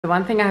The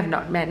one thing I have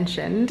not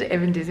mentioned,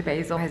 even Dizzy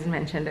Basil hasn't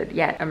mentioned it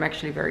yet. I'm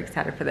actually very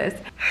excited for this.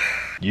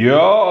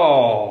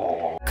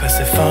 Yo! Cause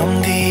if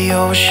I'm the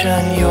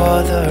ocean,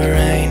 you're the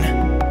rain.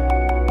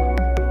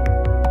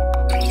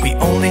 We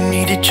only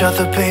need each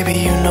other, baby,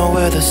 you know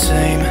we're the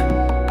same.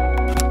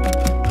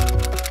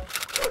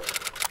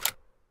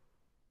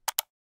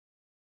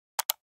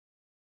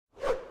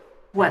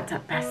 What's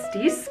up,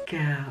 besties?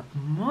 Good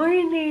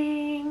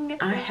morning.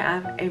 I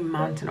have a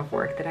mountain of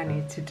work that I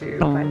need to do,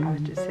 but I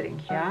was just sitting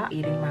here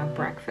eating my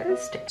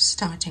breakfast,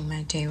 starting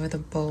my day with a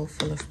bowl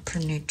full of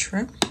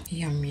pernitra.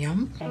 Yum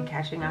yum. And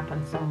catching up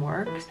on some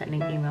work,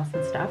 sending emails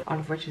and stuff, all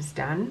of which is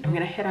done. I'm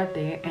gonna head out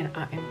there and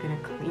I am gonna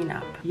clean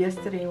up.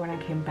 Yesterday when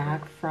I came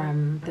back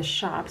from the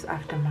shops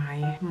after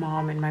my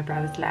mom and my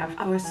brothers left,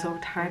 I was so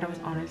tired. I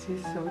was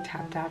honestly so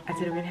tapped out. I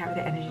didn't even have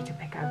the energy to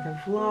pick out the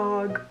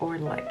vlog or,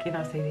 like, you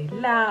know, say they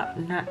left.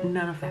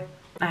 None of that.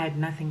 I had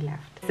nothing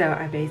left. So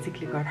I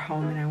basically got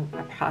home and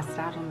I passed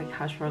out on the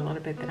couch for a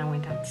little bit. Then I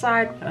went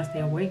outside. When I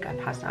stayed awake, I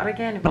passed out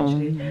again.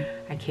 Eventually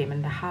I came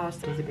in the house.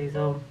 Dizzy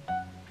Basil,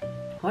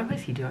 what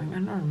was he doing? I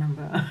don't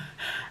remember. I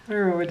don't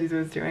remember what he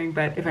was doing,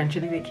 but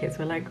eventually the kids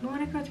were like, we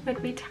want to go to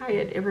bed, we're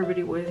tired.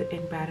 Everybody was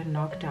in bed and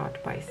knocked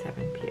out by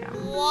 7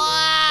 p.m.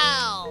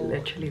 Wow!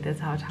 Literally, that's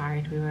how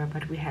tired we were,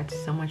 but we had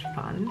so much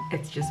fun.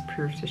 It's just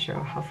proof to show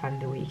how fun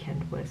the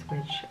weekend was,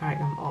 which I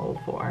am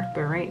all for.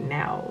 But right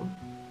now,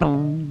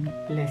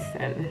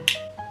 listen.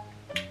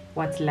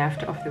 What's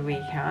left of the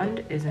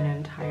weekend is an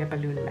entire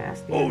balloon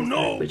mess. Oh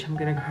no! Which I'm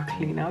gonna go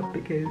clean up,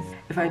 because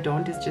if I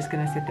don't, it's just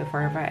gonna sit there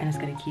forever and it's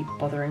gonna keep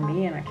bothering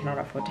me, and I cannot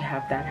afford to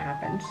have that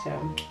happen.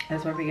 So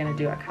that's what we're gonna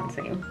do. I can't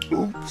see.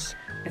 Oops.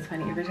 It's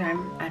funny, every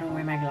time I don't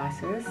wear my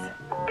glasses,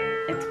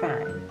 it's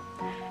fine.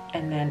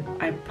 And then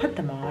I put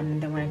them on,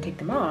 and then when I take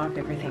them off,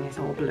 everything is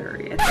all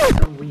blurry. It's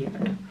so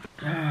weird.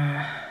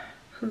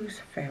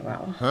 Whose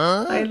farewell?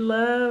 Huh? I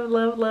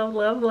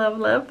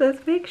love this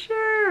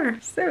picture.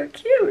 So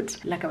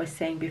cute. Like I was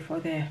saying before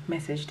the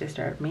message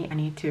disturbed me, I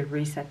need to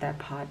reset that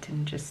pot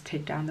and just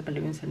take down the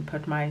balloons and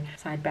put my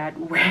side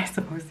bed where it's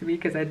supposed to be,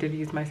 because I did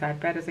use my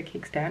side bed as a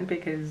kickstand,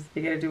 because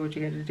you gotta do what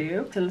you gotta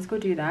do. So let's go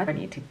do that. I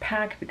need to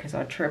pack because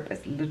our trip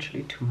is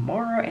literally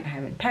tomorrow and I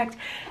haven't packed.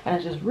 And I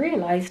just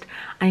realized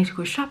I need to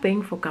go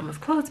shopping for Gamma's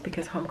clothes,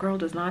 because homegirl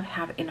does not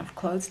have enough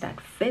clothes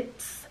that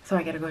fits. So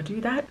I gotta go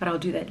do that, but I'll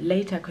do that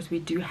later, because we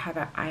do have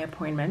an eye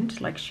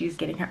appointment. Like, she's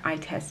getting her eye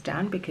test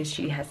done, because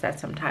she has that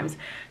sometimes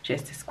she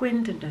has to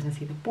squint and doesn't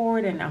see the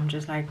board, and I'm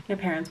just like, your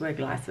parents wear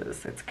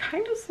glasses. It's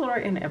kind of sort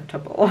of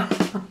inevitable.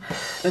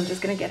 So I'm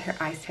just gonna get her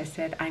eyes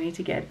tested. I need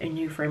to get a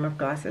new frame of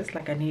glasses.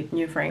 Like, I need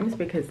new frames,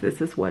 because this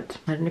is what,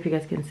 I don't know if you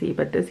guys can see,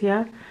 but this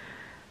here,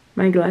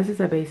 my glasses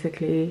are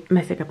basically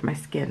messing up my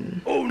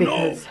skin. Oh,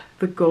 because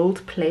the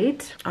gold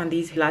plate on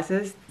these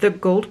glasses, the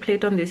gold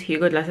plate on these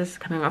Hugo glasses is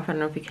coming off. I don't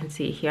know if you can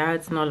see here,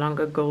 it's no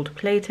longer gold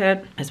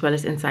plated, as well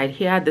as inside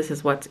here. This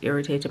is what's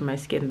irritated my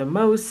skin the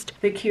most.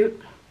 They're cute.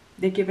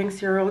 They're giving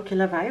serial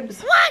killer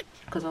vibes. What?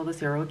 Because all the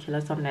serial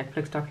killers on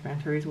Netflix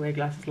documentaries wear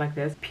glasses like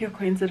this. Pure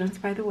coincidence,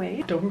 by the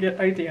way. Don't get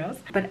ideas.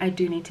 But I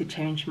do need to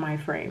change my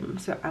frame.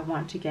 So I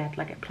want to get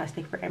like a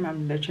plastic frame.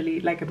 I'm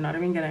literally like, I'm not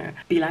even gonna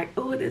be like,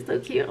 oh, they're so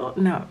cute.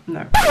 No.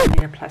 I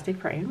need a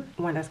plastic frame.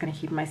 One that's gonna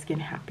keep my skin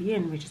happy,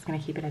 and we're just gonna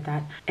keep it at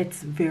that.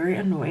 It's very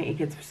annoying. It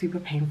gets super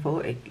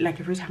painful. Like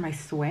every time I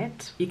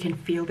sweat, you can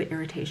feel the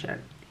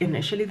irritation.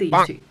 Initially, they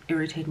used to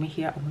irritate me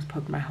here. I almost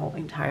poked my whole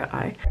entire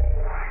eye.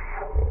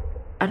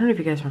 I don't know if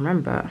you guys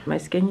remember, my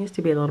skin used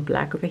to be a little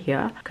black over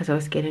here because I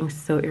was getting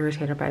so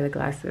irritated by the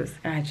glasses,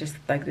 and I just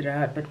thugged it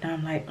out. But now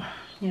I'm like,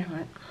 you know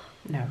what?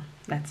 No,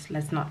 let's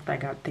not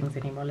thug out things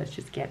anymore. Let's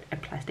just get a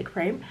plastic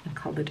frame and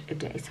call it a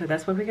day. So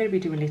that's what we're gonna be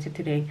doing later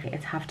today.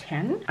 It's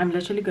 10:30. I'm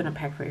literally gonna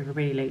pack for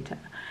everybody later.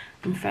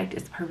 In fact,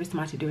 it's probably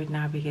smart to do it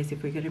now, because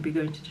if we're gonna be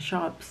going to the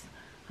shops,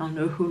 I'll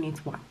know who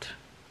needs what.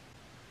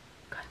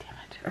 God damn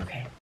it.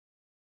 Okay.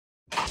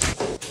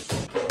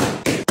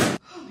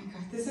 Oh my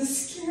god, this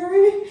is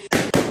scary.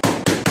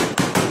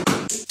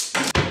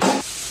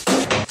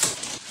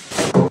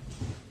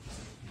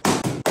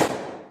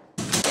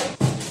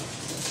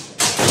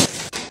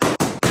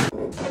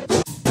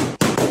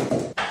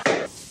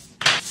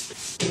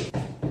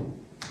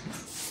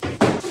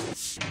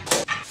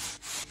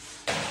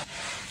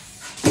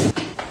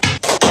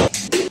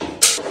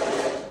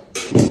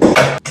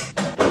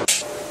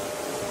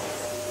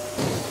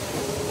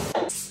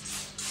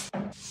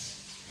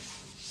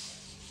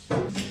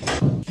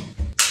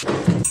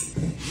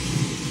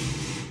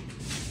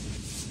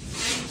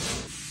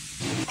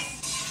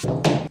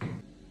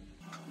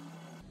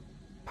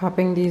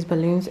 Popping these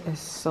balloons is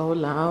so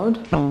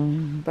loud,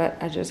 but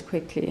I just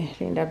quickly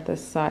cleaned up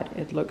this side.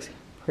 It looks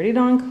pretty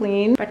darn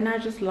clean, but now I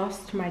just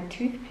lost my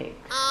toothpick.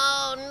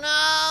 Oh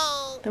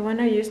no! The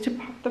one I used to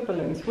pop the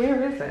balloons.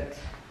 Where is it?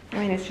 I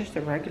mean, it's just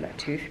a regular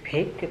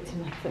toothpick. It's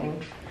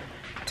nothing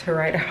to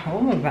write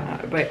home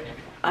about, but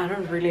I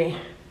don't really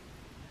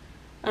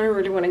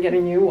want to get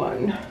a new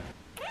one.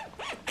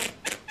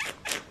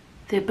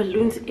 There are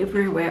balloons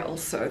everywhere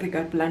also. They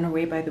got blown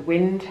away by the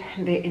wind.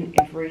 They're in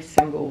every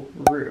single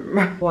room.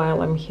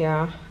 While I'm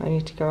here, I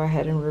need to go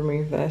ahead and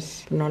remove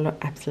this. Nolo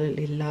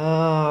absolutely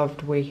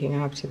loved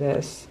waking up to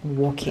this.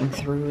 Walking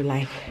through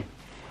like,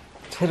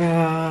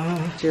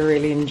 ta-da! She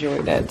really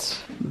enjoyed it.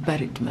 But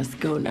it must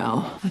go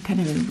now. I can't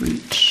even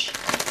reach.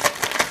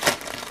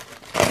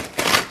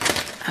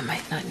 I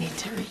might not need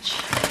to reach.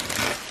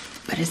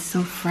 But it's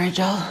so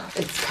fragile.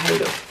 It's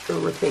kind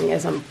of ripping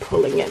as I'm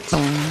pulling it.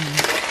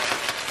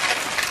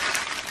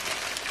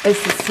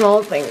 It's the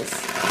small things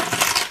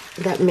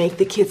that make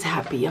the kids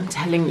happy, I'm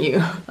telling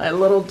you. My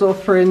little door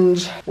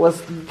fringe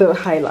was the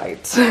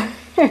highlight.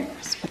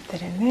 Just put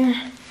that in there.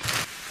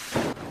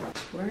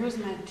 Where is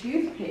my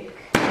toothpick?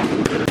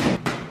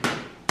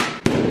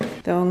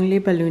 The only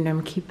balloon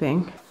I'm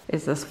keeping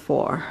is this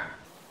 4.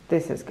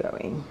 This is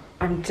going.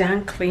 I'm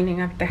done cleaning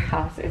up the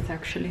house. It's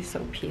actually so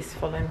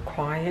peaceful and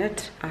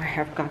quiet. I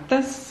have got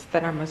this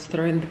that I must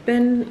throw in the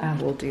bin.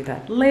 I will do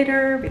that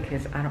later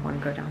because I don't want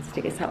to go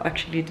downstairs. I'll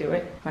actually do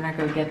it when I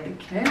go get the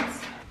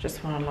kids.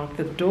 Just want to lock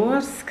the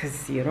doors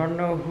because you don't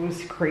know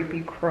who's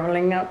creepy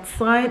crawling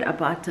outside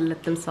about to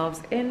let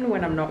themselves in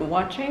when I'm not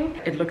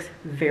watching. It looks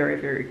very,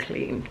 very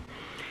clean.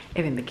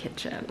 Even the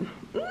kitchen.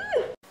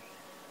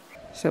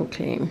 So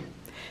clean.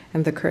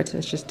 And the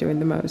curtain's just doing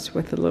the most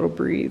with a little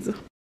breeze.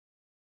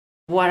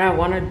 What I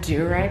want to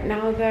do right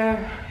now though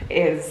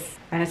is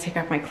I'm gonna take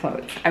off my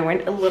clothes. I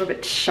went a little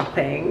bit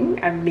shopping.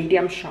 I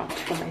medium shopped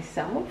for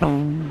myself.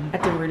 I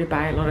didn't really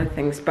buy a lot of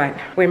things, but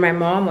when my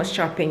mom was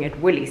shopping at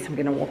Woolies, I'm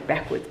gonna walk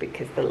backwards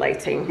because the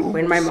lighting.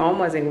 When my mom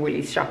was in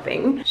Woolies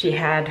shopping, she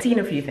had seen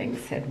a few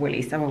things at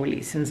Woolies,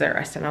 and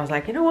Zeros, and I was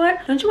like, you know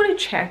what? Don't you want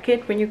to check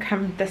it when you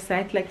come this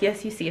side? Like,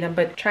 yes, you see them,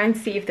 but try and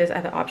see if there's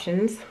other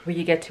options where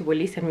you get to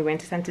Woolies. And we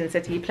went to Sandton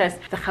City, plus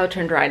the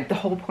Gauteng ride. The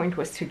whole point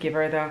was to give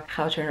her the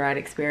Gauteng ride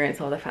experience,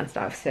 all the fun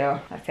stuff.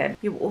 So I said,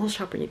 you all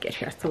shop when you get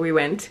here. So we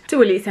went to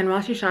Woolies, and while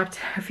she shopped,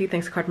 a few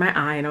things caught my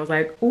eye, and I was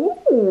like,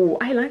 ooh,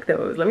 I like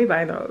those. Let me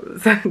buy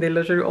those. They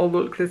literally all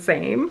look the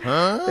same.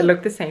 They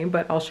look the same,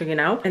 but I'll show you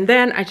now. And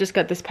then I just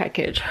got this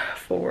package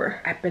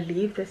for, I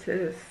believe this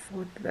is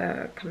for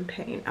the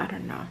campaign. I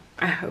don't know.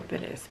 I hope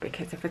it is,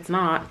 because if it's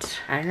not,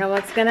 I don't know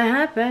what's gonna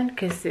happen.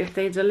 Because if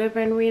they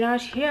deliver and we're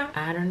not here,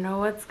 I don't know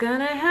what's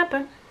gonna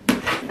happen.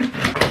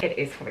 It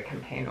is for the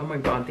campaign. Oh my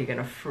god, they're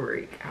gonna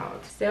freak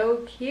out. So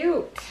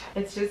cute.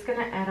 It's just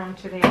gonna add on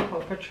to their Paw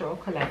Patrol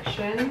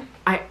collection.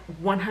 I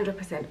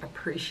 100%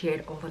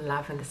 appreciate all the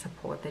love and the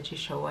support that you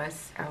show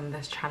us on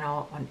this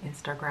channel, on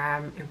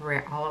Instagram,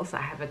 everywhere else.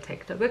 I have a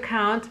TikTok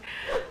account.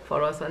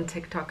 Follow us on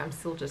TikTok. I'm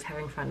still just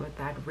having fun with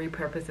that,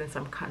 repurposing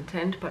some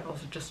content, but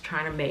also just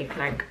trying to make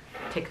like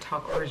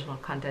TikTok original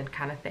content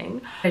kind of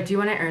thing. I do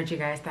want to urge you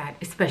guys that,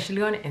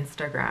 especially on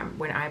Instagram,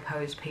 when I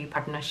post paid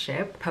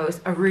partnership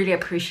posts, I really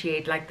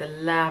appreciate like the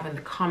love and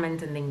the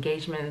comments and the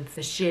engagements,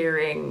 the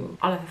sharing,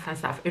 all of the fun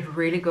stuff. It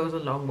really goes a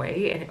long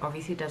way, and it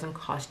obviously doesn't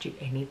cost you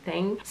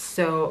anything.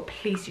 So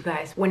please, you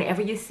guys,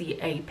 whenever you see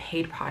a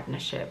paid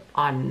partnership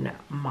on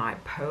my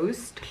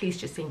post, please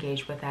just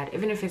engage with that.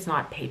 Even if it's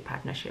not paid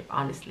partnership,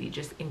 honestly,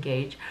 just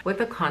engage with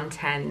the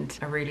content.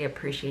 I really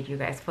appreciate you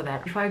guys for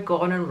that. If I go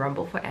on and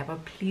rumble forever,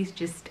 please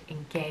just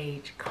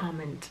engage,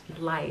 comment,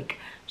 like,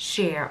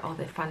 share, all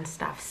the fun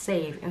stuff.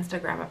 Save.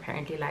 Instagram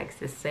apparently likes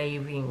the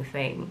saving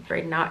thing.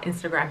 Right now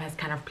Instagram has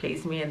kind of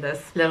placed me in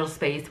this little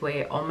space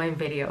where all my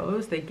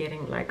videos, they're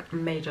getting like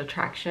major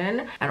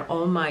traction, and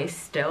all my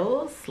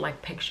stills,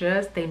 like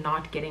pictures, they're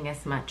not getting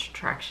as much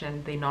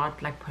traction. They're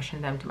not like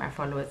pushing them to my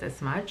followers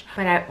as much.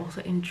 But I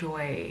also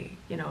enjoy,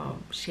 you know,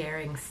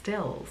 sharing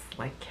stills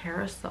like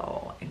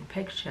carousel and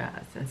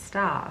pictures and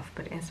stuff.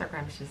 But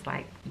Instagram is just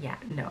like, yeah,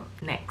 no,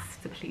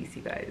 next. So please,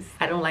 you guys,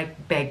 I don't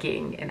like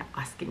begging and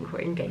asking for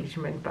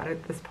engagement, but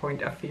at this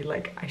point I feel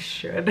like I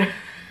should.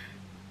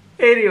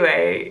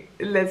 Anyway,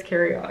 let's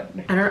carry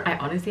on. I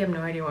honestly have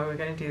no idea why we're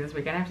gonna do this.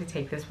 We're gonna have to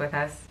take this with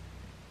us.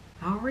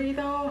 Are we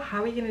though? How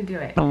are we gonna do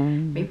it?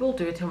 Maybe we'll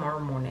do it tomorrow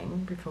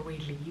morning before we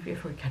leave.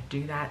 If we could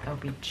do that, that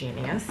would be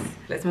genius.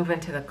 Let's move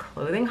into the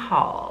clothing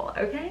haul.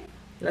 Okay,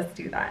 let's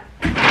do that.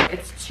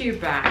 It's 2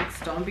 bags.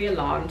 Don't be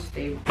alarmed,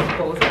 they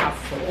both are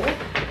full.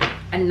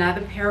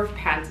 Another pair of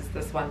pants is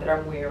this one that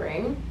I'm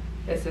wearing.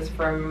 This is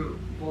from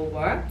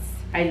Woolworths.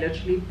 I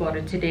literally bought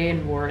it today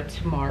and wore it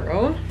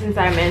tomorrow. Since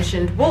I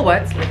mentioned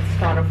Woolworths, let's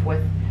start off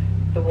with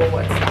the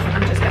Woolworths stuff.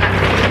 I'm just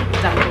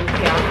gonna dump it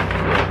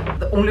here.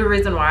 The only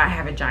reason why I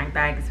have a giant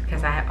bag is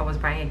because I was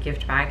buying a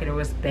gift bag and it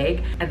was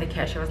big, and the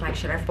cashier was like,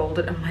 should I fold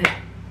it? I'm like,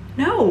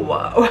 no,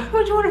 why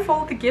would you want to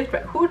fold the gift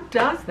bag? Who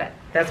does that?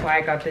 That's why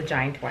I got the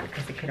giant one,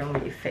 because it could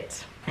only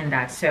fit in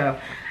that. So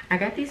I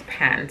got these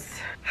pants.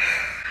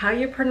 How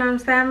you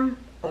pronounce them?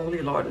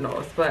 Only Lord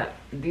knows, but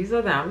these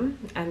are them,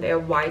 and they're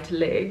white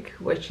leg,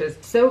 which is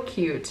so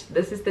cute.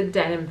 This is the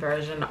denim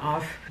version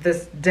of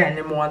this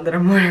denim one that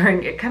I'm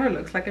wearing. It kind of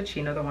looks like a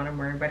chino, the one I'm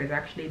wearing, but it's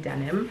actually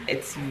denim.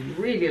 It's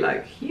really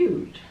like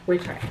huge,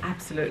 which I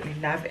absolutely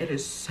love. It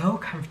is so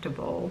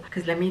comfortable,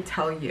 because let me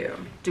tell you,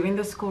 doing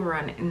the school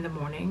run in the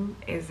morning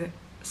is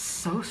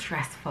so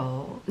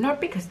stressful.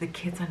 Not because the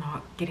kids are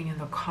not getting in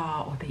the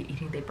car or they're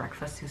eating their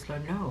breakfast too slow.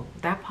 No,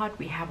 that part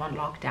we have on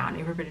lockdown.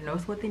 Everybody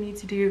knows what they need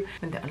to do.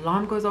 When the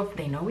alarm goes off,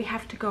 they know we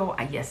have to go.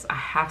 Yes, I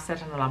have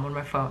set an alarm on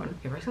my phone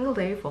every single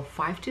day for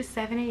 5 to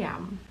 7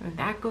 a.m. When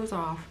that goes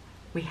off,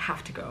 we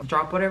have to go.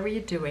 Drop whatever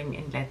you're doing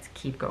and let's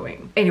keep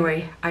going.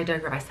 Anyway, I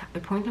digress. The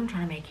point I'm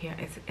trying to make here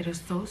is it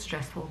is so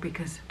stressful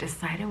because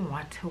deciding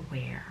what to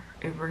wear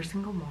every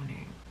single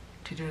morning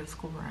to do the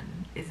school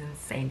run is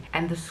insane.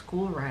 And the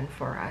school run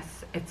for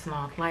us, it's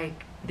not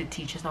like the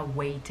teachers are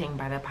waiting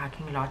by the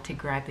parking lot to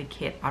grab the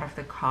kid out of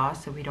the car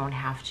so we don't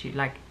have to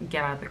like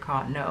get out of the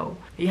car. No,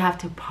 you have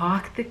to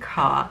park the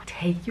car,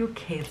 take your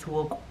kids,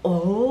 walk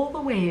all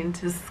the way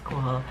into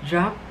school,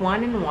 drop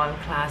one in one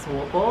class,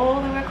 walk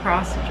all the way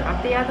across,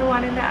 drop the other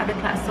one in the other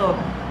class. So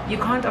you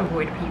can't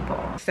avoid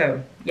people.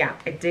 So yeah,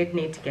 I did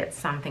need to get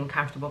something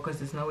comfortable because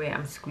there's no way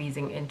I'm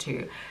squeezing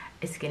into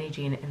a skinny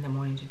jean in the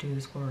morning to do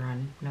the school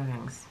run. No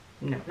thanks.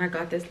 No. I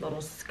got this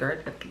little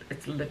skirt.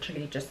 It's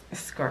literally just a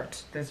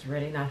skirt. There's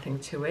really nothing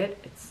to it.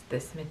 It's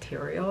this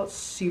material,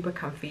 super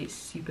comfy,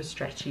 super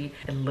stretchy,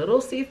 a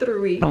little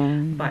see-through-y,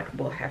 but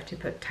we'll have to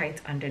put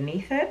tights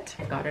underneath it.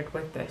 I got it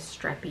with the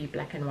strappy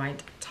black and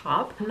white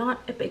top. I'm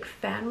not a big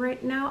fan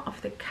right now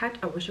of the cut.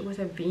 I wish it was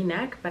a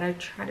v-neck, but I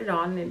tried it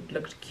on and it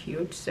looked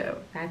cute,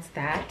 so that's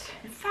that.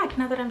 In fact,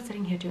 now that I'm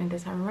sitting here doing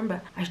this, I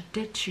remember I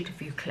did shoot a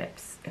few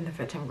clips in the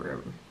fitting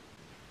room.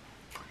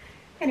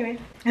 Anyway,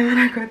 and then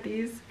I got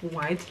these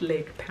white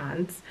leg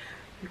pants.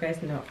 You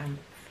guys know I'm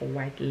for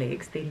white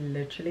legs. They're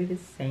literally the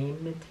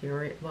same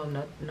material. Well,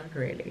 not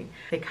really.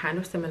 They're kind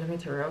of similar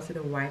materials to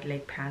the white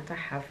leg pants I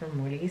have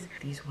from Woolies.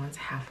 These ones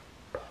have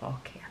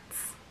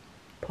pockets.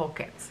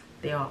 Pockets.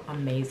 They are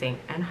amazing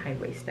and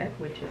high-waisted,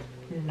 which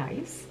is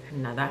nice.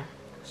 Another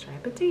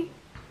striped tee.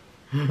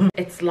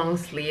 It's long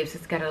sleeves.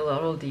 It's got a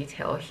little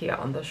detail here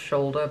on the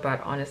shoulder,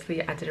 but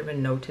honestly I didn't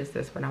even notice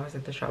this when I was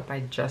at the shop. I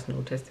just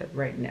noticed it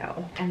right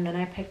now. And then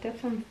I picked up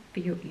some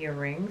few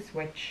earrings,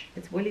 which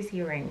it's Woolies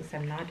earrings.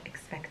 I'm not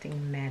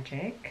expecting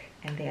magic,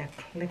 and they are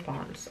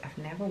clip-ons. I've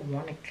never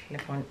worn a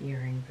clip-on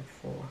earring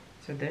before,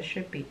 so this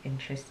should be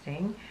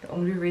interesting. The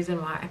only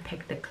reason why I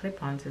picked the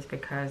clip-ons is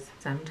because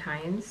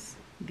sometimes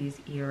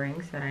these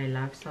earrings that I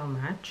love so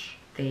much,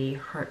 they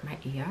hurt my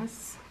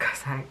ears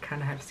because I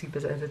kind of have super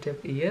sensitive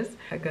ears.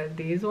 I got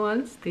these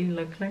ones. They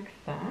look like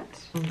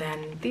that. And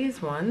then these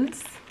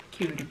ones,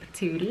 cutie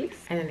patooties.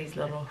 And then these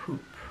little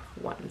hoop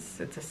ones.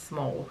 It's a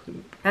small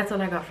hoop. That's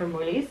all I got from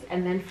Woolies.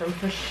 And then from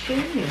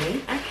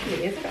Fashini,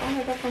 actually, is it all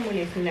I got from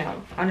Woolies?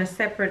 No. On a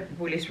separate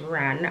Woolies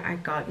run, I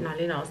got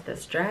Nolly's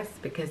this dress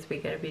because we're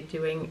going to be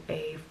doing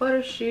a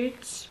photo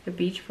shoot, a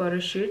beach photo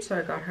shoot. So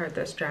I got her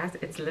this dress.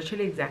 It's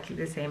literally exactly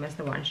the same as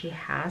the one she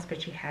has,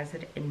 but she has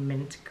it in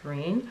mint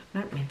green.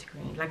 Not mint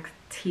green, like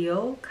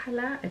teal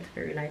color. It's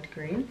very light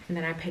green. And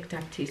then I picked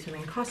up 2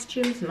 swimming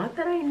costumes. Not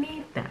that I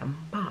need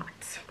them, but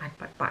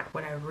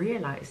what I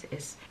realized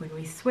is when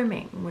we're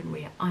swimming, when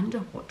we're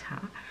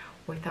underwater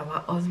with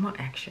our Osmo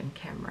action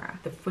camera,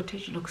 the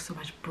footage looks so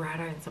much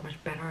brighter and so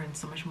much better and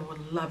so much more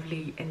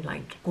lovely and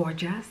like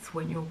gorgeous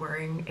when you're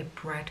wearing a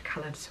bright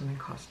colored swimming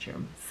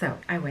costume. So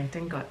I went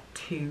and got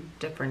 2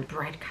 different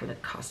bright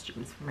colored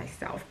costumes for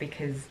myself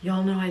because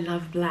y'all know I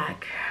love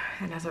black,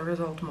 and as a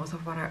result most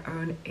of what I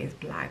own is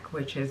black,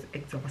 which is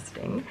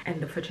exhausting,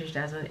 and the footage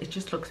doesn't, it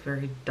just looks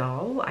very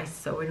dull. I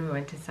saw when we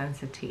went to Sun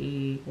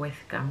City with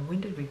Gum. When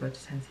did we go to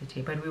Sun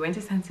City? But we went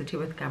to Sun City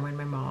with Gum and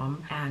my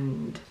mom,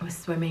 and I was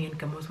swimming and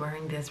Gum was wearing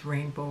this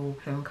rainbow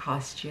film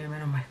costume,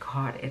 and oh my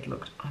god, it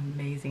looked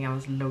amazing. I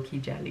was low-key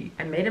jelly.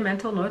 I made a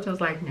mental note. I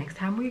was like, next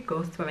time we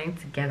go swimming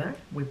together,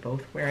 we're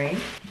both wearing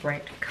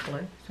bright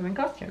colored swimming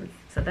costumes.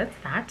 So that's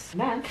that.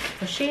 Then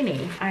for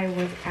Shani, I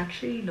was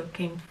actually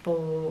looking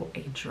for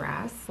a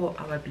dress for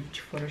our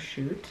beach photo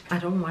shoot. I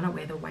don't want to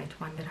wear the white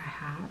one that I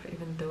have,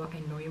 even though I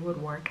know it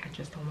would work. I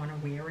just don't want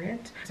to wear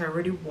it. So I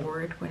already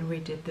wore it when we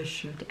did the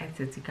shoot at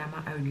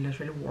Tsitsikamma. I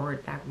literally wore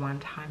it that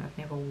one time. I've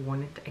never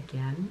worn it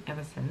again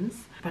ever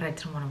since, but I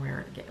didn't want to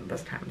wear it again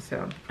this time.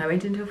 So I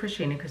went into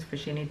Fashini because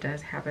Fashini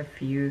does have a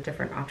few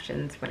different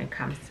options when it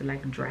comes to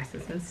like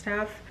dresses and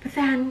stuff. But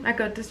then I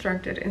got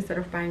distracted. Instead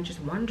of buying just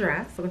one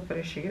dress for the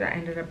photo shoot,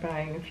 I ended up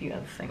buying a few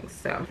other things.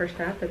 So first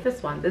up is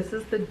this one. This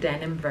is the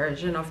denim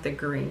version of the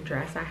green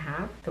dress I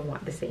have,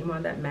 the same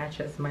one that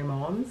matches my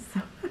mom's.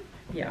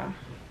 Yeah,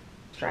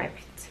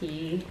 striped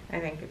tee. I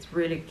think it's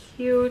really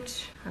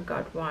cute. I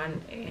got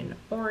one in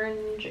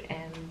orange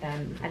and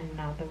then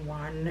another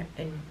one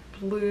in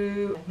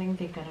blue. I think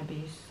they're gonna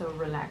be so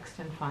relaxed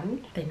and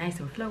fun. They're nice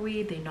and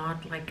flowy. They're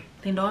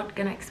not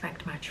gonna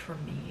expect much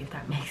from me, if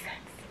that makes sense.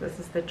 This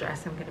is the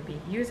dress I'm going to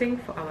be using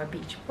for our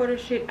beach photo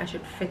shoot. I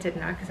should fit it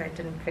now because I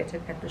didn't fit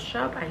it at the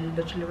shop. I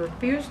literally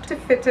refused to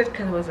fit it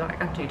because I was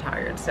like, I'm too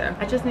tired. So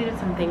I just needed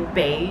something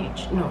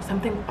beige, no,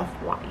 something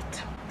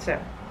off-white. So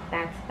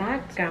that's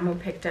that. Gamu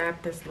picked up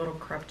this little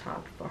crop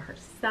top for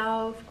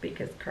herself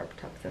because crop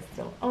tops are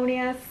still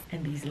odious,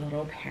 and these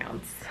little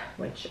pants,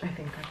 which I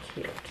think are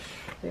cute.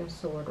 They're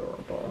so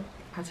adorable.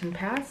 cotton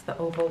pads, the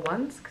oval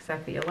ones, because I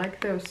feel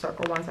like those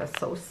circle ones are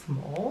so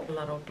small. A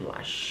little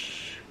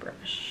blush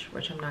brush,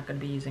 which I'm not going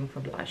to be using for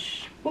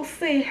blush. We'll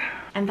see.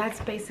 And that's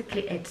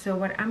basically it. So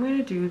what I'm going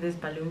to do, there's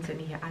balloons in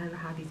here. I don't know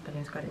how these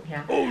balloons got in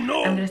here. Oh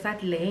no! I'm going to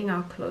start laying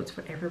out clothes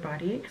for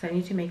everybody. So I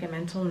need to make a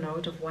mental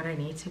note of what I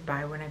need to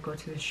buy when I go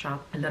to the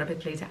shop a little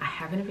bit later. I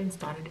haven't even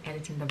started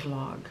editing the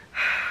vlog.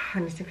 I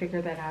need to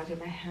figure that out in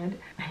my head.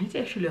 I need to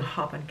actually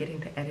hop on getting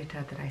the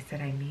editor that I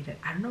said I needed.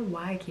 I don't know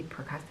why I keep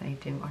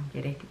procrastinating on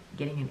getting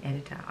an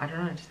editor. I don't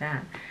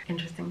understand.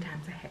 Interesting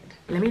times ahead.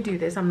 Let me do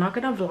this. I'm not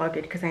gonna vlog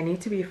it because I need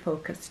to be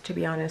focused, to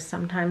be honest.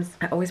 Sometimes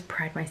I always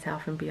pride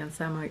myself in being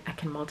someone I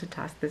can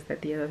multitask this,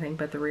 that, the other thing,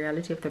 but the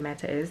reality of the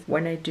matter is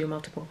when I do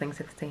multiple things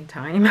at the same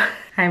time,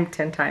 I'm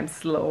 10 times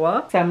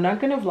slower. So I'm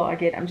not gonna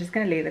vlog it. I'm just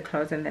gonna lay the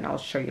clothes and then I'll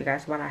show you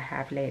guys what I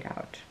have laid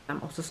out.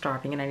 I'm also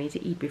starving and I need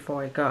to eat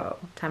before I go.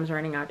 Time's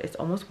running out. It's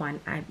almost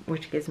 1,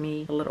 which gives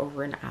me a little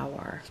over an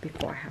hour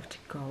before I have to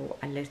go,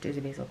 unless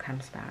Dizzy Basil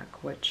comes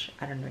back, which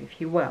I don't know if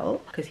he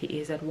will because he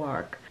is at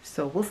work.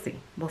 So we'll see.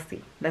 We'll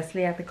see. Let's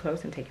lay out the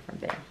clothes and take it from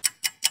there.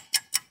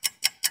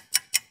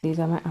 These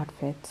are my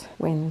outfits.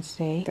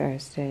 Wednesday,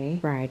 Thursday,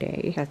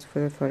 Friday. That's for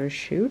the photo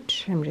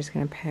shoot. I'm just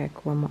gonna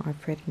pack one more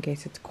outfit in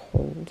case it's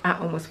cold. I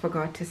almost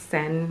forgot to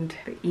send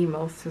the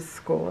emails to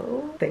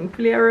school.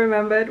 Thankfully I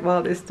remembered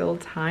while there's still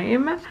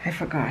time. I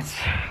forgot.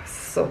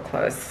 So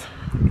close.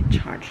 Let me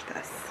charge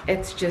this.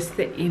 It's just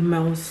the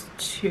emails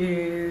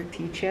to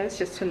teachers,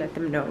 just to let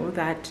them know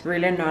that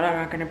really and Nala are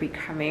not going to be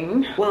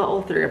coming. Well,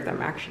 all 3 of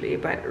them actually,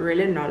 but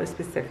really and Nala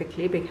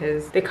specifically,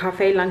 because the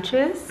cafe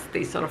lunches,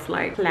 they sort of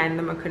like plan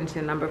them according to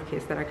the number of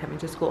kids that are coming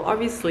to school.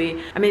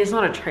 Obviously, I mean, it's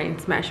not a train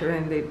smash,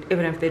 even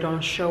if they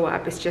don't show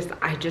up. It's just,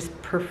 I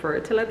just prefer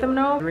to let them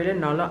know. Really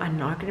and Nala are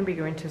not going to be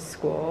going to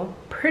school.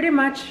 Pretty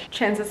much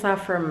chances are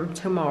from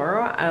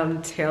tomorrow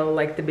until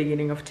like the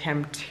beginning of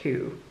term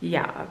 2.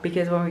 Yeah,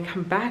 because when we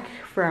come back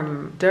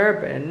from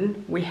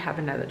Durban, we have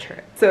another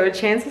trip. So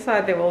chances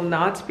are they will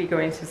not be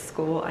going to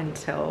school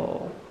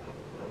until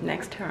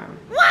next term.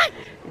 What?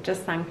 It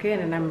just sunk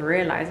in and I'm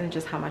realizing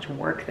just how much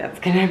work that's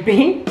gonna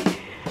be.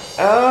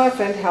 Oh,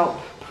 send help.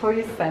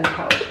 Please send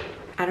help.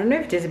 I don't know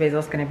if Dizzy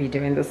Basil's gonna be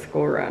doing the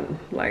school run.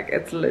 Like,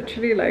 it's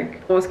literally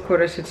like almost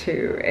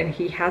 1:45 and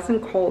he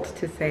hasn't called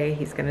to say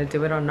he's gonna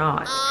do it or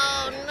not.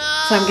 Oh no!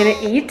 So I'm gonna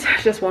eat.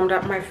 Just warmed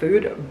up my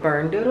food,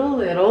 burned it a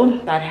little.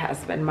 That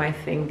has been my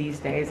thing these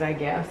days, I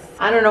guess.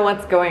 I don't know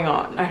what's going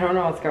on. I don't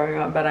know what's going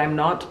on, but I'm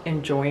not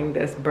enjoying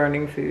this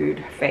burning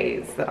food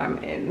phase that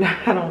I'm in.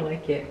 I don't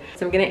like it.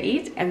 So I'm gonna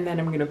eat and then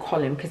I'm gonna call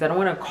him because I don't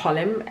wanna call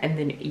him and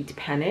then eat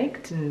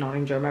panicked and not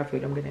enjoy my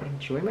food. I'm gonna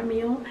enjoy my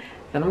meal.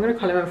 Then I'm gonna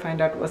call him and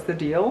find out what's the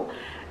deal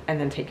and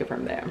then take it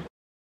from there.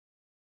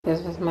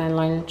 This is my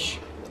lunch.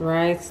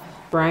 Rice,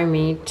 dry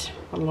meat,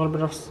 a little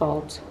bit of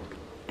salt,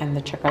 and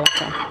the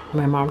chakalaka.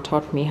 My mom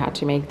taught me how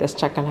to make this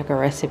chakalaka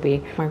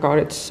recipe. Oh my god,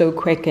 it's so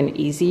quick and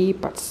easy,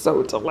 but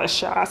so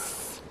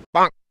delicious.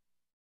 Bonk.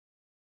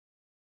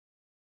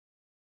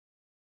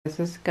 This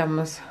is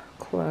Gamma's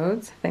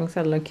clothes. Things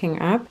are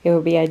looking up. It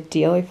would be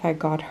ideal if I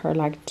got her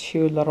like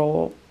 2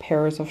 little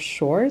pairs of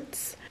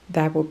shorts.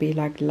 That would be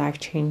like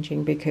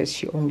life-changing because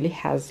she only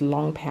has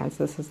long pants.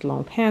 This is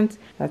long pants.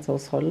 That's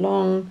also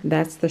long.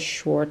 That's the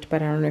short,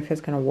 but I don't know if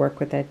it's gonna work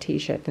with that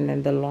t-shirt, and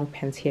then the long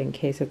pants here in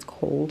case it's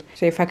cold.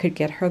 So if I could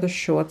get her the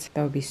shorts,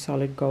 that would be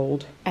solid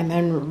gold. And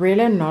then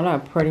really Nala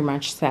pretty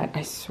much set.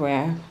 I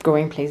swear,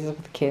 going places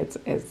with kids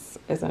is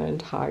an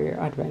entire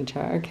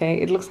adventure.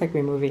 Okay, it looks like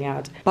we're moving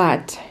out,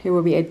 but it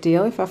would be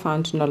ideal if I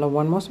found Nala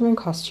one more swimming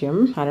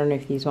costume. I don't know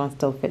if these ones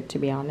still fit, to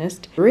be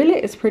honest. Really,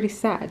 it's pretty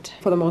sad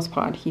for the most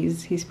part.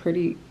 He's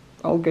pretty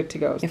all good to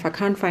go. If I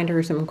can't find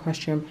her some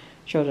costume,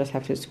 she'll just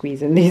have to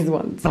squeeze in these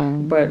ones.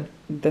 But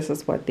this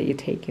is what they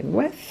take in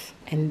with.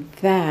 And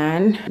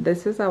then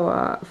this is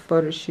our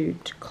photo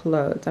shoot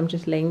clothes. I'm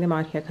just laying them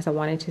out here because I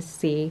wanted to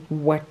see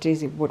what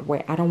Dizzy would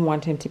wear. I don't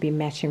want him to be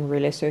matching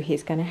really, so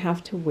he's gonna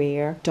have to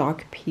wear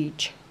dark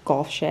peach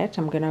golf shirt.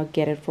 I'm gonna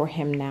get it for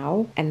him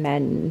now and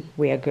then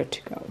we are good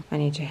to go. I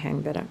need to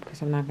hang that up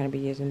because I'm not gonna be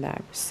using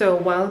that. So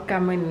while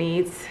Gamma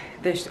needs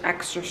this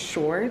extra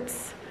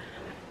shorts,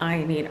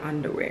 I need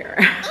underwear.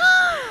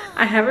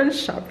 I haven't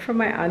shopped for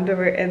my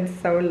underwear in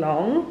so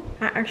long.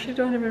 I actually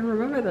don't even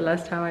remember the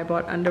last time I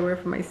bought underwear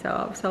for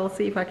myself. So I'll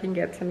see if I can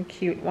get some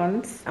cute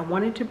ones. I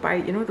wanted to buy,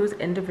 you know, those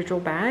individual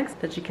bags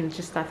that you can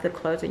just stuff the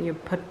clothes and you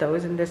put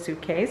those in the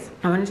suitcase.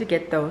 I wanted to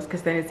get those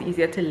because then it's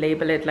easier to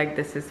label it like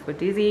this is for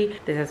Dizzy,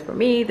 this is for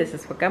me, this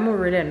is for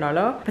Gamurilla and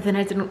Nala. But then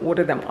I didn't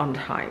order them on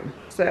time.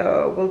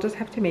 So we'll just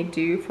have to make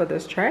do for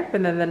this trip.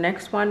 And then the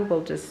next one,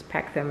 we'll just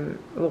pack them,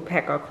 we'll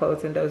pack our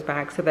clothes in those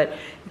bags so that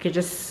you can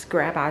just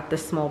grab out the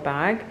small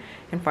bag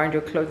and find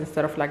your clothes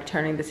instead of like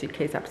turning the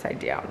suitcase upside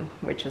down,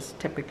 which is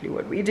typically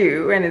what we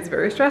do, and it's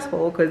very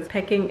stressful because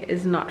packing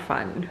is not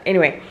fun.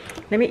 Anyway,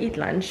 let me eat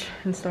lunch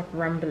and stop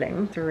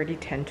rumbling. It's already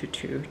 10 to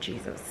 2.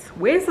 Jesus,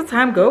 where's the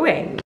time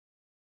going?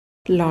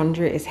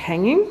 Laundry is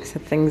hanging, so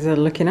things are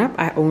looking up.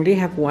 I only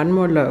have one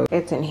more load.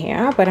 It's in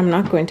here, but I'm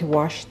not going to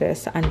wash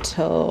this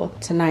until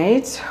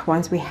tonight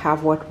once we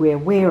have what we're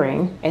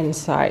wearing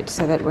inside,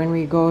 so that when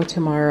we go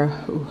tomorrow,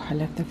 ooh, I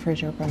left the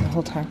fridge open the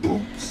whole time.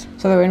 Oops.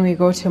 So that when we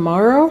go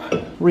tomorrow,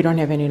 we don't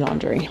have any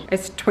laundry.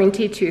 It's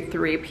 20 to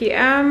 3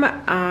 p.m.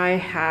 I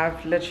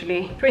have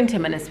literally 20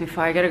 minutes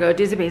before I gotta go.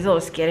 Dizzy Basil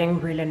is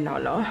getting really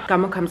nolo.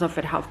 Gamo comes off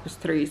at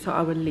 3:30, so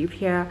I will leave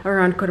here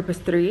around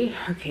 3:15.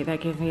 Okay, that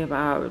gives me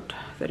about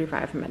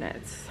 35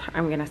 minutes.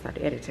 I'm gonna start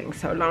editing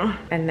so long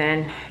and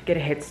then get a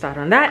head start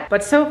on that.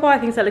 But so far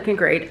things are looking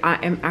great. I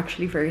am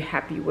actually very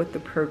happy with the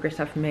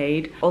progress I've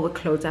made. All the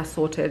clothes are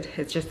sorted.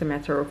 It's just a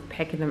matter of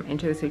packing them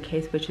into the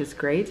suitcase, which is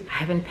great. I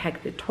haven't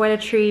packed the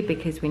toiletry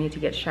because we need to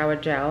get shower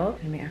gel.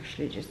 Let me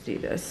actually just do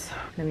this.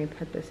 Let me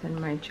put this in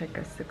my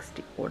checker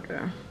 60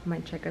 order, my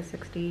checker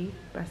 60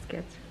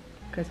 basket,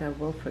 because I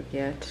will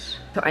forget.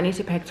 So I need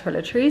to pack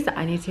toiletries.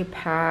 I need to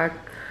pack,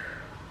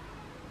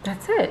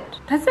 that's it.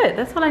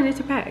 That's all I need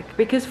to pack,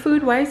 because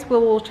food wise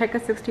we'll check a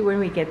 60 when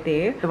we get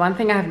there. The one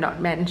thing I have not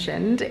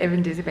mentioned,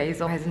 even Dizzy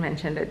Basil hasn't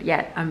mentioned it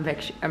yet, I'm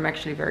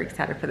actually very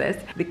excited for this.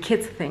 The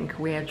kids think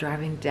we are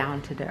driving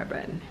down to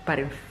Durban, but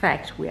in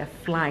fact we are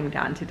flying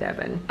down to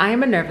Durban. I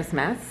am a nervous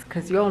mess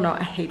because you all know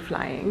I hate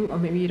flying, or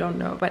maybe you don't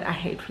know, but I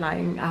hate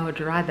flying. I would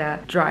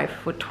rather drive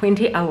for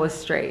 20 hours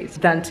straight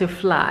than to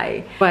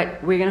fly,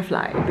 but we're gonna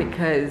fly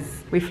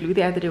because we flew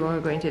the other day when we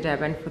were going to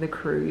Durban for the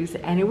cruise,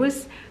 and it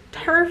was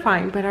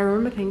terrifying. But I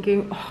remember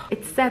thinking, oh,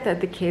 it's sad that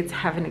the kids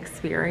haven't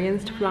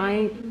experienced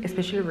flying,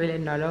 especially really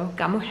Nolo.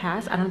 Gamo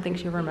has. I don't think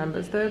she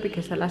remembers though,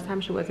 because the last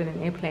time she was in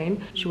an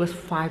airplane she was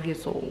 5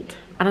 years old.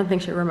 I don't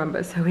think she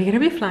remembers. So we're gonna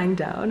be flying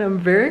down. I'm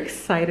very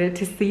excited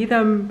to see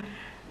them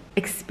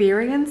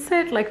experience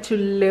it, like to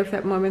live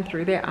that moment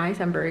through their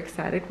eyes. I'm very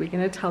excited. We're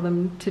gonna tell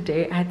them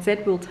today. I had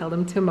said we'll tell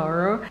them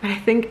tomorrow, but I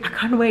think I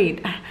can't wait.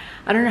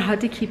 I don't know how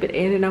to keep it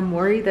in, and I'm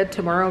worried that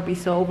tomorrow I'll be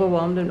so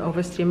overwhelmed and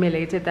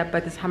overstimulated that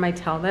by the time I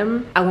tell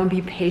them I won't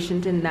be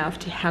patient enough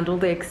to handle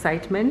the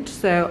excitement.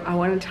 So I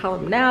want to tell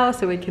them now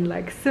so we can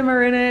like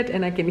simmer in it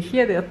and I can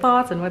hear their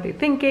thoughts and what they're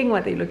thinking,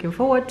 what they're looking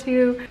forward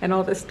to, and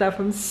all this stuff.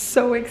 I'm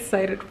so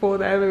excited for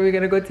them. And we're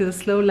gonna go to the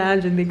slow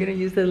lounge and they're gonna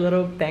use their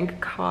little bank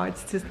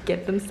cards to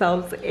get themselves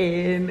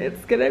in.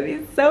 It's gonna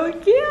be so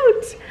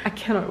cute. I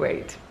cannot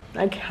wait.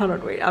 I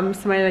cannot wait. I'm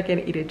smiling like an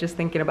idiot just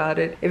thinking about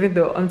it, even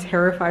though I'm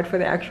terrified for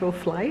the actual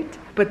flight.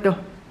 But the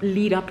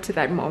lead up to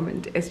that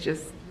moment is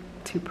just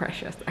too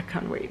precious. I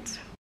can't wait.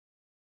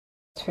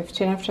 It's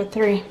 15 after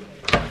 3.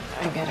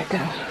 I gotta go.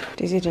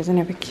 Daisy doesn't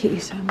have a key,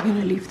 so I'm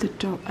gonna leave the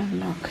door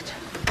unlocked.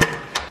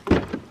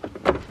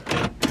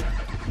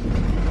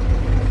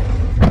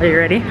 Are you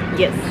ready?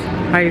 Yes.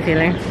 How are you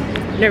feeling?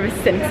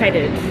 Nervous and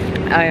excited.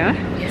 Oh yeah?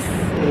 Yes.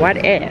 What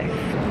if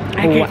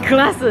I get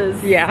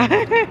glasses? Yeah.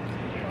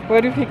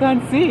 What if you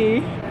can't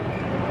see?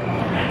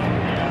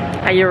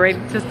 Are you ready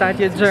to start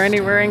your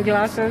journey wearing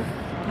glasses?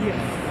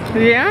 Yes.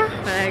 Yeah?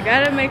 But I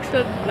gotta make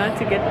sure not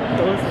to get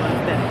those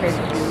ones that hurt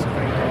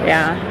you.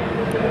 Yeah.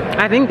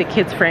 I think the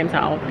kids' frames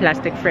are all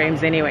plastic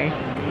frames anyway.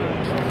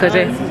 Because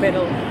it's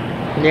metal.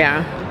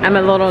 Yeah. I'm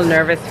a little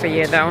nervous for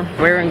you though.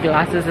 Wearing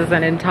glasses is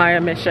an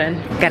entire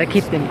mission. Gotta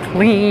keep them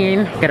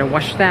clean. Gotta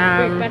wash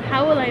them. Wait, but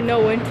how will I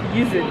know when to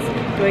use it?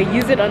 Do I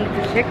use it on the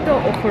projector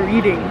or for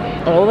reading?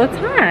 All the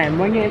time.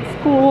 When you're at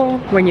school,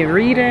 when you're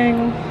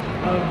reading.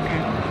 Okay.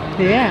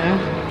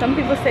 Yeah. Some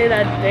people say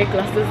that their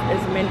glasses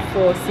is meant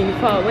for seeing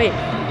far away,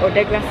 or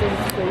their glasses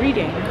is for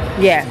reading.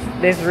 Yes,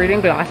 there's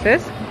reading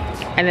glasses,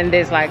 and then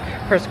there's like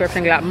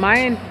prescription glasses.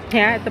 Mine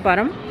here at the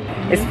bottom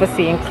is for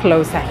seeing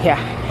closer here.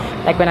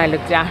 Like when I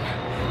look down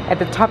at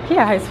the top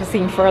here, is for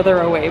seeing further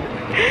away.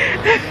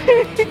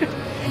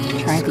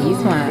 Try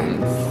these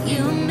ones.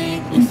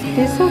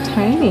 They're so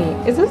tiny.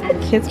 Is this the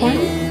kids one?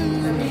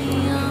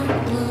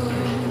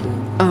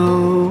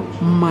 Oh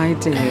my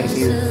days.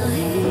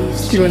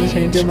 Do you want to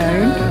change your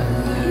mind?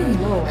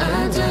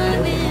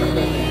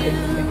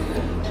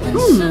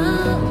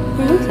 No.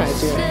 We'll try to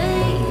do it.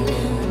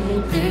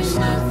 So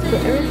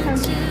every time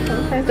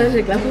sometimes there's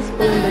your glasses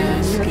full and then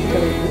you have to go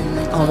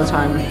like all the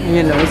time. And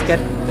your nose get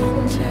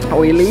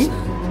oily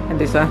and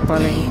they start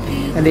falling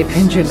and they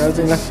pinch your nose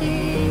and like,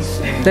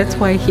 that's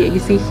why here, you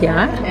see here,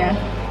 yeah,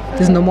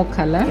 there's no more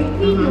color.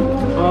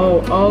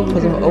 Oh,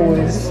 because of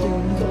always.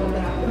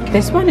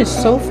 This one is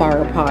so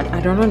far apart. I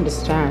don't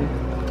understand.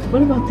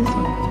 What about this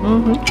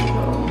one?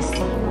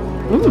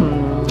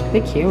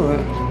 They're cute.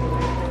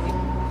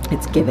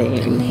 It's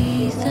giving.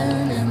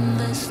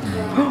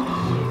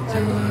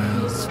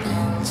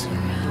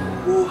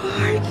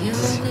 What?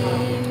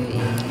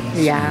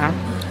 Yeah,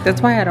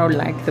 that's why I don't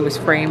like those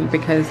frames,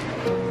 because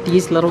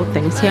these little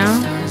things here,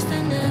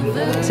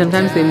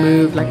 sometimes they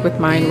move. Like with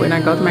mine, when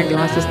I got my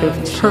glasses, they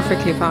were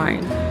perfectly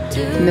fine,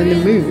 and then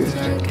they moved.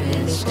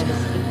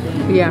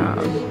 Yeah.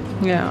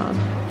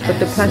 But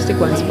the plastic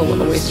ones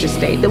will always just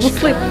stay. They will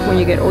slip when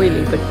you get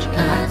oily, but you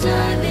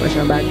can't push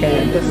them back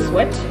in. The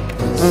sweat?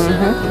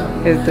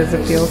 Does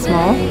it feel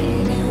small?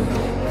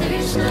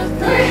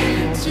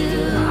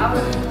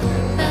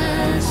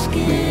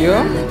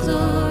 Yeah.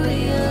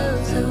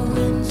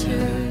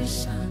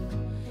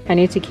 I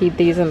need to keep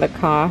these in the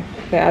car.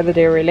 The other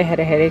day I really had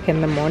a headache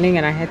in the morning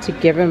and I had to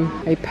give him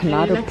a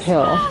panado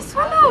pill.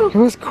 It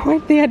was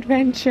quite the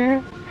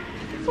adventure.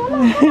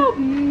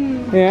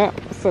 Yeah,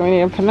 so we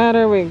need a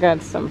panado, we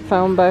got some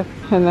foam buff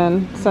and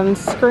then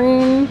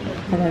sunscreen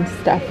and then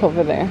stuff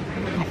over there.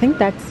 I think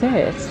that's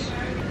it.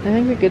 I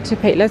think we're good to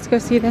pay. Let's go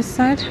see this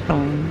side.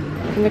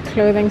 In the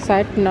clothing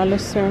side,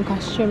 Nola's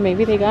costume,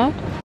 maybe they got.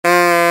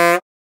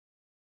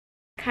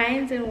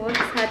 Kinds and works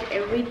hard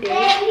every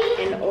day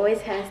and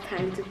always has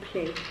time to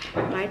play.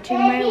 Marching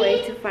my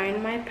way to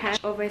find my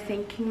path,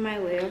 overthinking my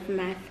way of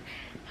math.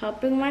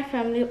 Helping my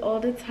family all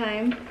the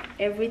time,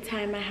 every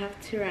time I have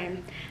to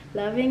rhyme.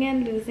 Loving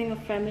and losing a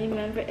family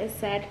member is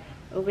sad.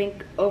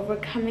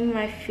 Overcoming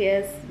my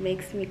fears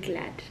makes me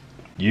glad.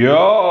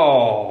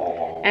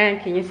 Yo!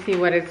 And can you see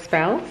what it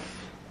spells?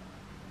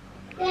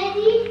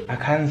 I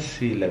can't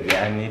see, like,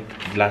 I need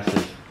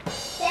glasses.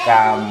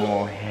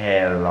 Camo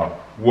hello.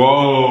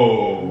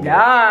 Whoa!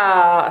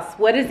 Yes.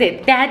 What is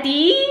it?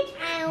 Daddy?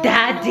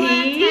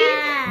 Daddy?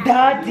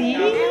 Daddy?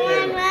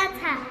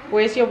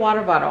 Where's your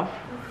water bottle?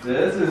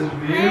 This is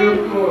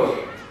beautiful.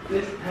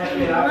 This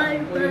time it up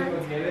before you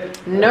forget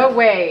it. No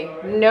way.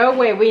 No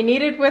way. We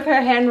need it with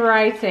her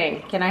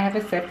handwriting. Can I have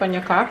a sip on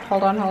your cup?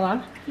 Hold on, hold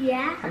on.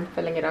 Yeah. I'm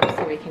filling it up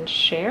so we can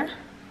share.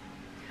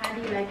 How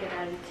do you like it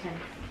out of 10?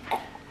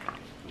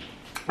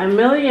 A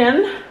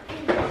million.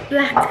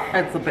 Black.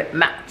 It's a bit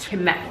matchy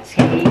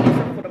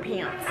for the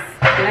pants.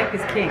 Black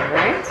is king,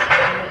 right?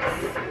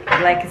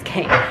 Black is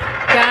king.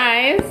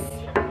 Guys,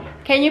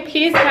 can you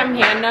please come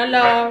here?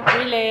 Nolo,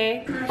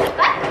 really?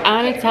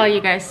 I want to tell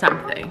you guys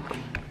something.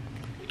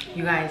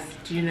 You guys,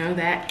 do you know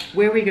that?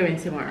 Where are we going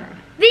tomorrow?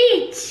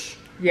 Beach.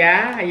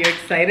 Yeah? Are you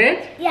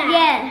excited?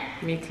 Yeah.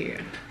 Me too.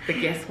 But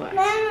guess what?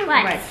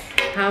 What?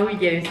 How are we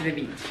getting to the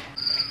beach?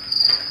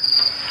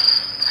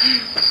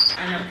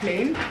 On a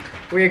plane?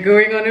 We're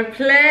going on a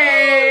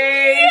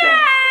plane!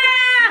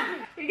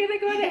 Yeah! We're gonna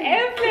go on an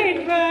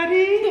airplane,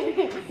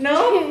 buddy!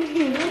 No?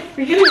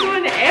 We're gonna go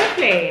on an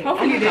airplane.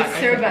 Hopefully they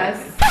serve us.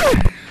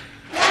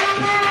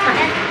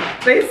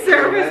 They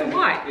serve us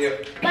what?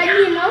 But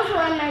you know for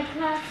my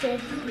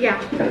classes. Yeah.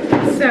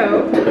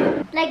 So?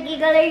 Like you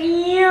go like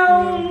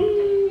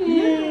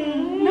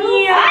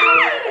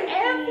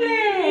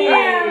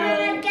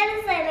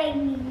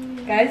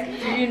Airplane! Guys,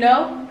 do you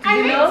know? Do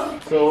you know?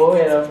 So,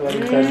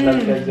 Because she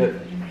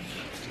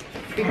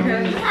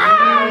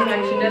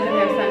doesn't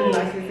have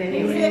sunglasses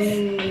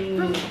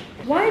anyway.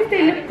 Why is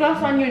there lip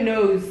gloss on your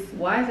nose?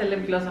 Why is there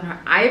lip gloss on her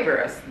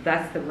eyebrows?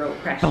 That's the real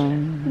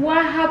question.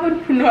 What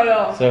happened,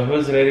 Punolo? So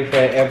who's ready for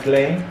an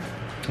airplane?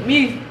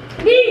 Me.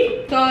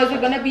 Me! So is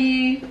it gonna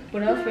be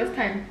Punolo's first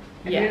time?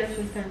 Yes.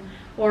 First time.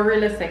 Or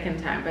Rilla's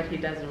second time, but he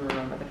doesn't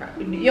remember the fact.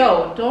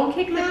 Yo, don't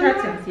kick the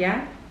curtains,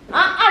 yeah?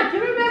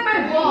 Give me back my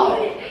ball.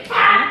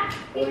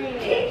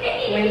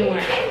 When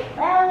what?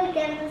 Where are we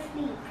gonna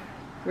sleep?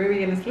 Where are we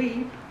gonna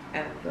sleep?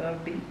 At the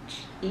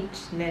beach.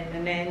 Each na.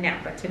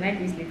 But tonight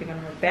we're sleeping on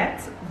our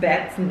beds.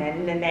 Beds na.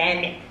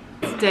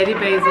 It's Daddy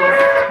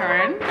Basil's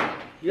turn.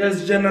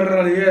 Yes,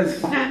 General,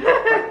 yes. I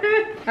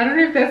don't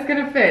know if that's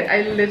gonna fit.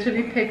 I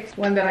literally picked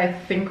one that I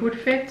think would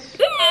fit.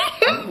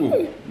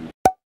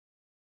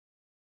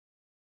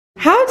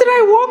 How did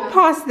I walk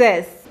past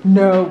this?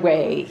 No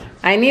way.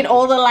 I need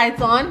all the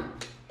lights on.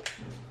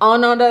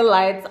 On the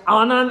lights.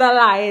 On the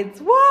lights.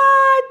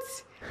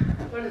 What?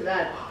 What is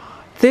that?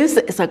 This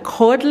is a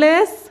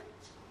cordless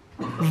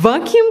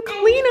vacuum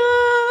cleaner.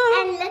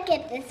 And look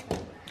at this one.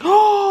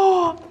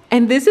 Oh,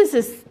 and this is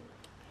a,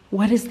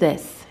 what is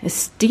this? A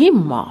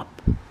steam mop.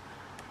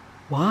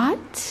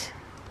 What?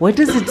 What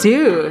does it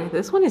do?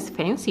 This one is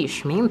fancy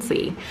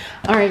schmancy.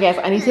 All right, guys,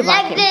 I need to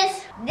vacuum.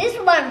 Like this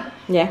one.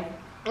 Yeah.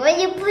 When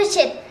you push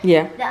it,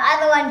 Yeah. the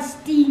other one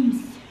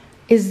steams.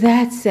 Is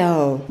that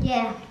so?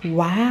 Yeah.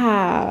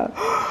 Wow.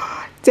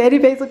 Daddy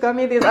Basil got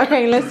me this.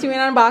 Okay, let's do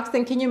an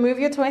unboxing. Can you move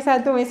your toys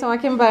out the way so I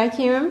can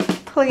vacuum,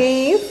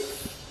 please?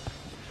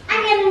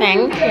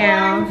 Thank you.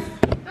 I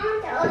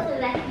want to also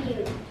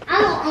vacuum.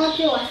 I want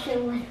also wash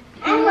it with.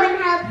 I want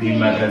to help The you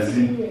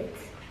magazine. do it.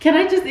 Can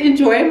I just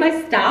enjoy my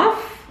stuff?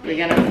 We're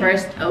gonna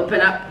first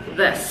open up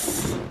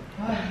this.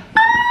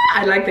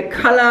 I like the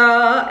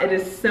color. It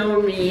is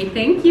so me.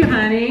 Thank you,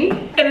 honey.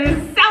 It is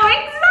so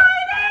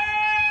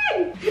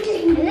exciting!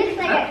 It looks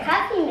like a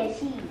coffee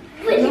machine.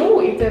 No,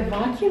 it's a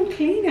vacuum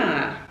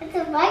cleaner. It's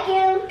a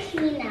vacuum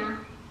cleaner.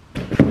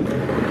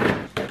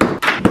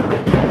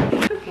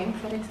 Okay,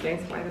 so that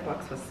explains why the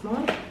box was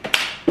small.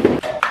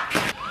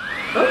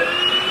 Oh,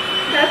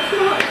 that's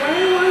not what I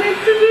wanted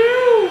to do.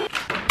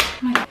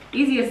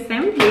 Easy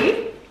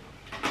assembly.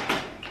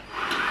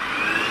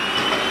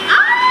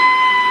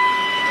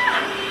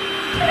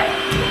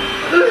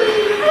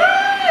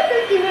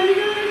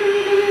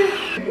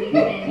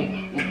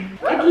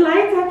 It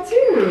lights up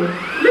too.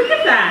 Look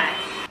at that.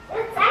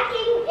 It's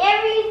vacuuming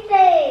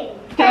everything.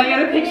 Can I get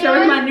a picture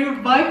with my new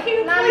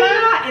vacuum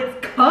cleaner? It's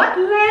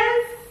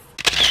cordless.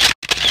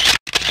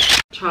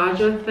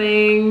 Charger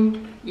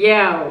thing.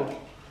 Yo,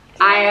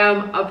 I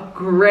am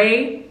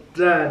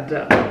upgraded.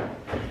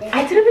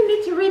 I didn't even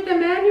need to read the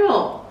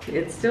manual.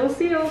 It's still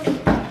sealed.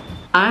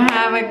 I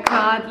have a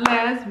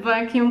cordless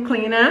vacuum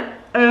cleaner.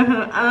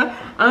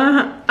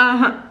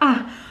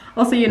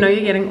 Also, you know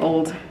you're getting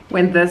old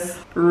when this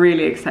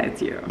really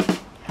excites you.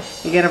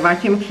 You get a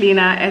vacuum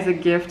cleaner as a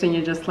gift and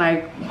you're just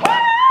like, what?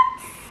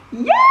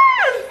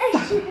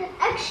 Yes!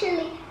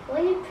 Actually,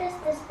 when you press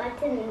this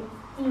button, it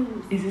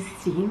steams. Is it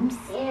steams?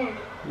 Yeah.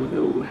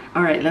 Whoa.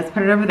 All right, let's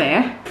put it over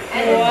there.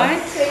 And what?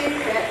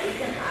 That we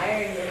can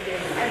iron the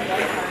thing. I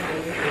love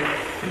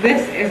ironing.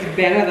 This is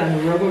better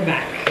than rubber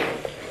back.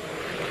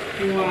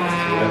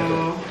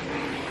 Wow.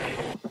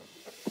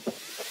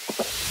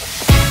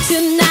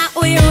 Tonight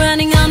we're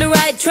running on the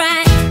right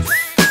track.